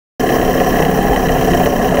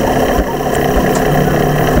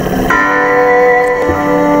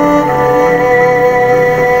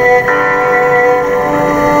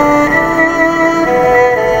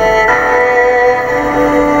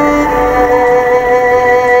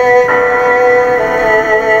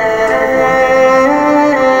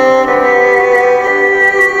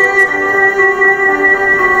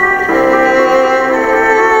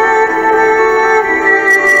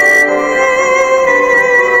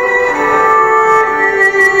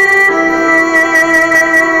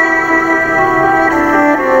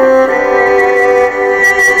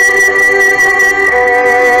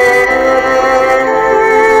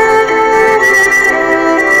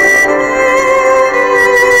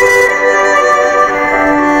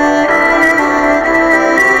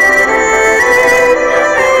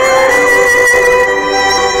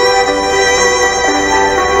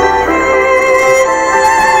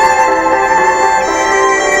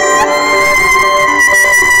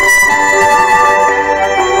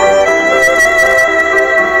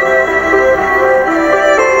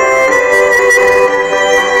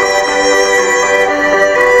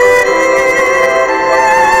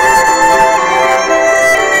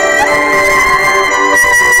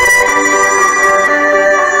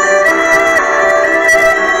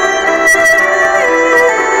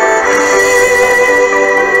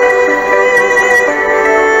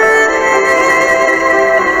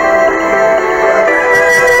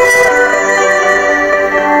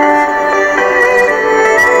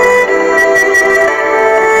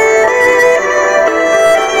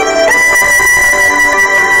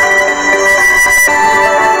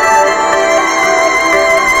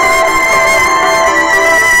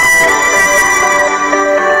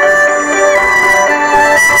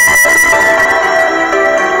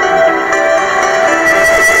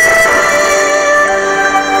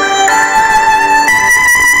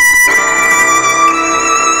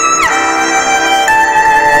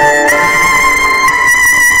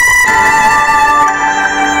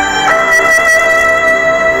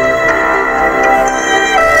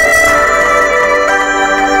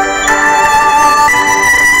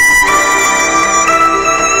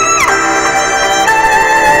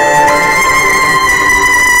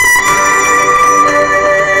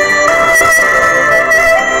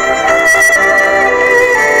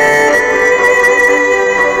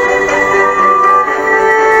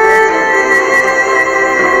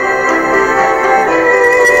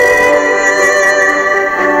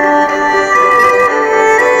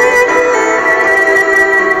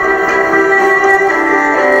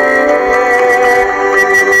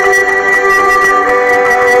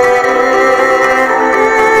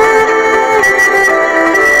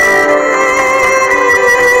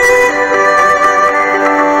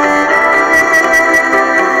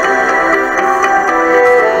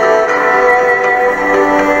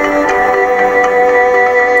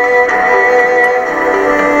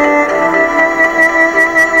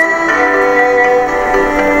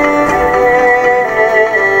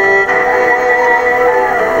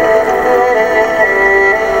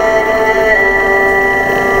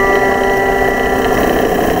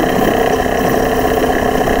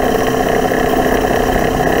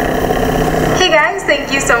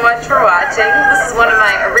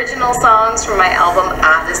called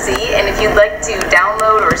Odyssey, and if you'd like to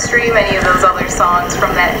download or stream any of those other songs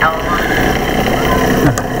from that album.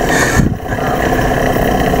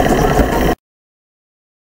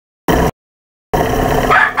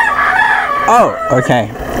 Oh, okay.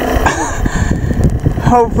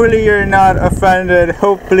 Hopefully you're not offended.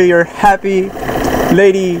 Hopefully you're happy,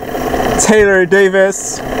 Lady Taylor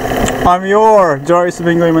Davis. I'm your Joriz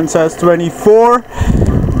Mingoy Montes, 24.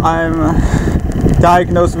 I'm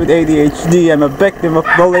diagnosed with ADHD. I'm a victim of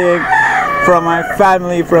bullying from my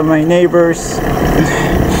family, from my neighbors.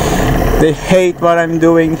 They hate what I'm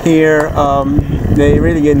doing here. They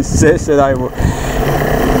really insist that I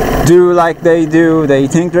do like they do. They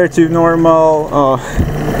think they're too normal.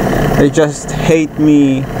 They just hate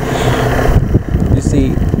me. You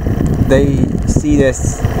see, they see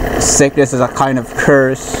this sickness as a kind of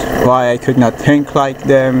curse, why I could not think like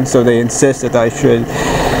them, so they insist that I should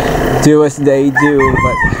do as they do,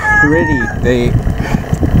 but really,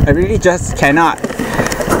 I really just cannot.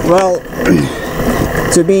 Well,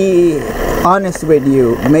 to be honest with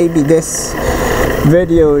you, maybe this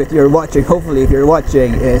video that you're watching, hopefully if you're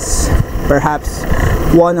watching, is perhaps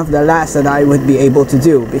one of the last that I would be able to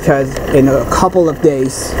do, because in a couple of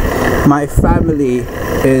days my family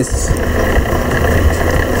is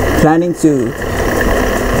planning to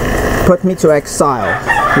put me to exile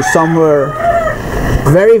to somewhere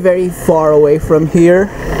very, very far away from here,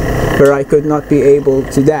 where I could not be able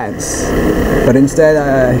to dance, but instead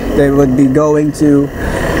they would be going to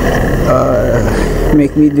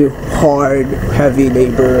make me do hard, heavy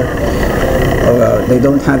labor. They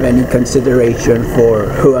don't have any consideration for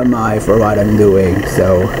who am I, for what I'm doing.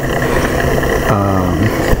 So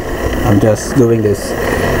I'm just doing this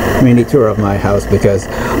mini tour of my house because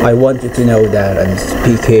I want you to know that I'm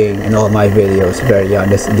speaking in all my videos very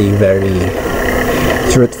honestly, very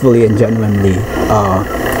truthfully and genuinely.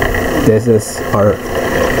 This is our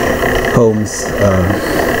home's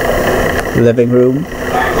living room,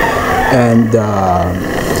 and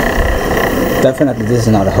definitely this is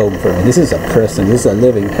not a home for me. This is a prison. This is a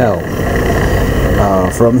living hell.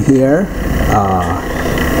 From here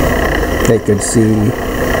they could see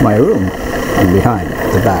my room and behind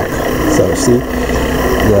the back. So see,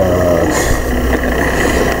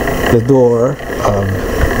 the door of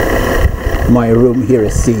my room here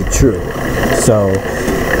is see-through, so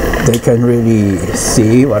they can really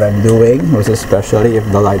see what I'm doing, most especially if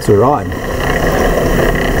the lights are on.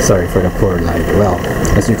 Sorry for the poor light. Well,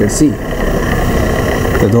 as you can see,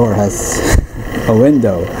 the door has a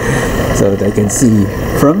window, so they can see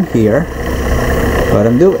from here what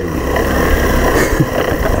I'm doing.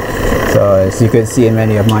 So as you can see in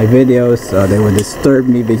many of my videos, they would disturb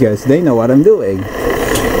me because they know what I'm doing.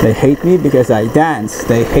 They hate me because I dance.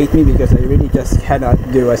 They hate me because I really just cannot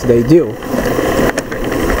do as they do.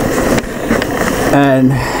 And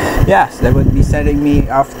yes, they would be sending me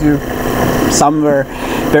off to somewhere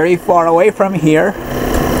very far away from here.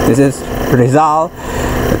 This is Rizal.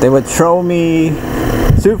 They would throw me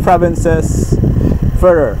 2 provinces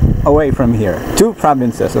further away from here. 2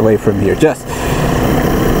 provinces away from here, just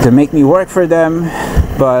to make me work for them,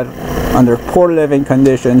 but under poor living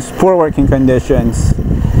conditions, poor working conditions,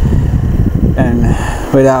 and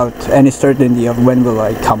without any certainty of when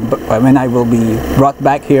I will be brought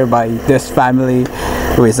back here by this family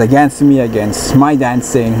who is against me, against my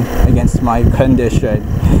dancing, against my condition.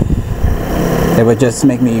 They would just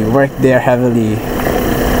make me work there heavily,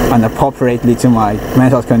 inappropriately to my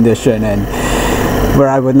mental condition, and where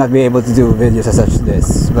I would not be able to do videos such as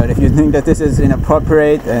this. But if you think that this is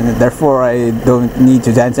inappropriate and therefore I don't need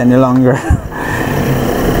to dance any longer,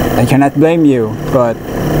 I cannot blame you. But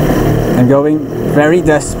I'm going very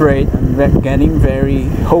desperate. I'm getting very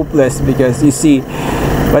hopeless because you see,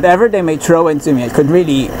 whatever they may throw into me, I could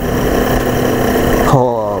really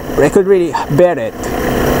bear it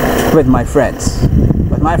with my friends.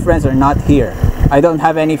 But my friends are not here. I don't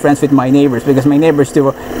have any friends with my neighbors because my neighbors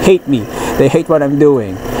still hate me. They hate what I'm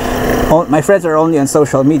doing. My friends are only on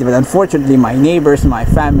social media, but unfortunately my neighbors, my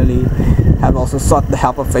family have also sought the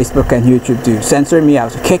help of Facebook and YouTube to censor me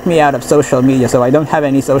out, to kick me out of social media, so I don't have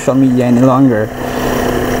any social media any longer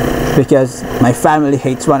because my family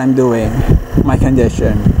hates what I'm doing, my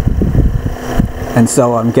condition. And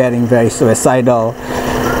so I'm getting very suicidal.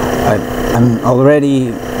 I'm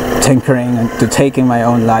already tinkering into taking my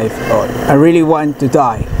own life. I really want to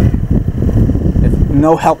die if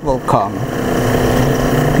no help will come.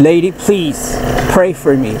 Lady, please pray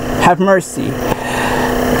for me. Have mercy.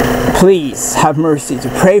 Please have mercy to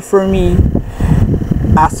pray for me.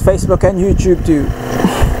 Ask Facebook and YouTube to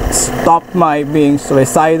stop my being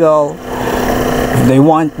suicidal. If they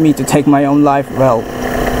want me to take my own life, well,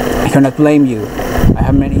 I cannot blame you. I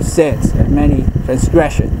have many sins and many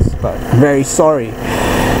transgressions, but I'm very sorry.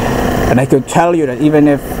 And I could tell you that even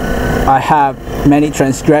if I have many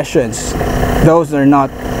transgressions, those are not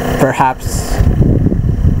perhaps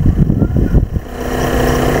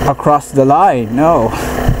across the line, no.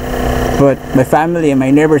 But my family and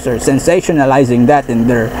my neighbors are sensationalizing that, and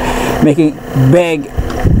they're making big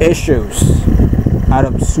issues out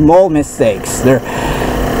of small mistakes. They're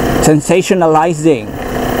sensationalizing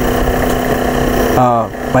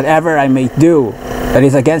whatever I may do that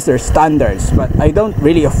is against their standards, but I don't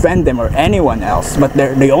really offend them or anyone else, but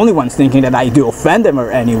they're the only ones thinking that I do offend them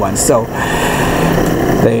or anyone. So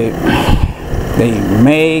they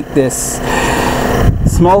make this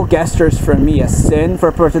small gestures from me a sin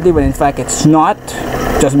for personality, when in fact it's not,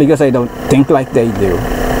 just because I don't think like they do.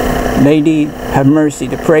 Lady, have mercy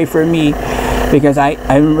to pray for me, because I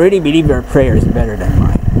really believe your prayer is better than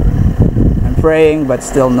mine. I'm praying, but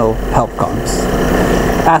still no help comes.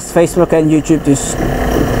 Ask Facebook and YouTube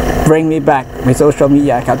to bring me back my social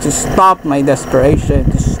media account, to stop my desperation,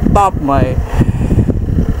 to stop my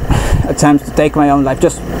attempts to take my own life.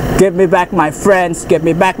 Just give me back my friends, give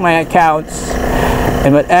me back my accounts,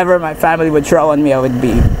 and whatever my family would throw on me, I would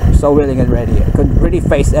be so willing and ready. I could really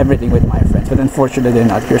face everything with my friends, but unfortunately they're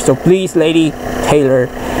not here. So please, Lady Taylor,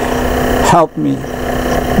 help me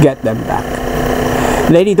get them back.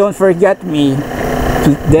 Lady, don't forget me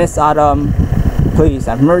this autumn. Please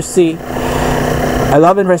have mercy. I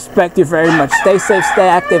love and respect you very much. Stay safe, stay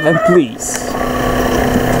active, and please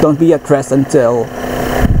don't be at rest until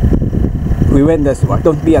we win this war.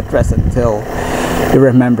 Don't be at rest until you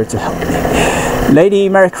remember to help me. Lady,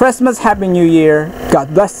 Merry Christmas, Happy New Year.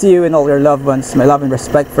 God bless you and all your loved ones. My love and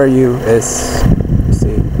respect for you is,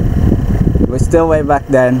 see, it was still way back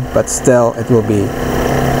then, but still it will be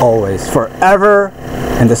always, forever,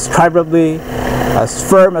 indescribably, as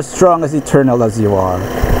firm, as strong, as eternal as you are.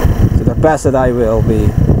 To the best that I will be,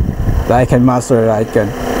 that I can master, that I can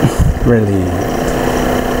really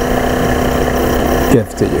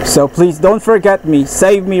give to you. So please don't forget me,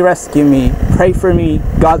 save me, rescue me, pray for me.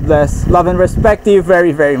 God bless, love and respect to you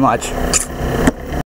very, very much.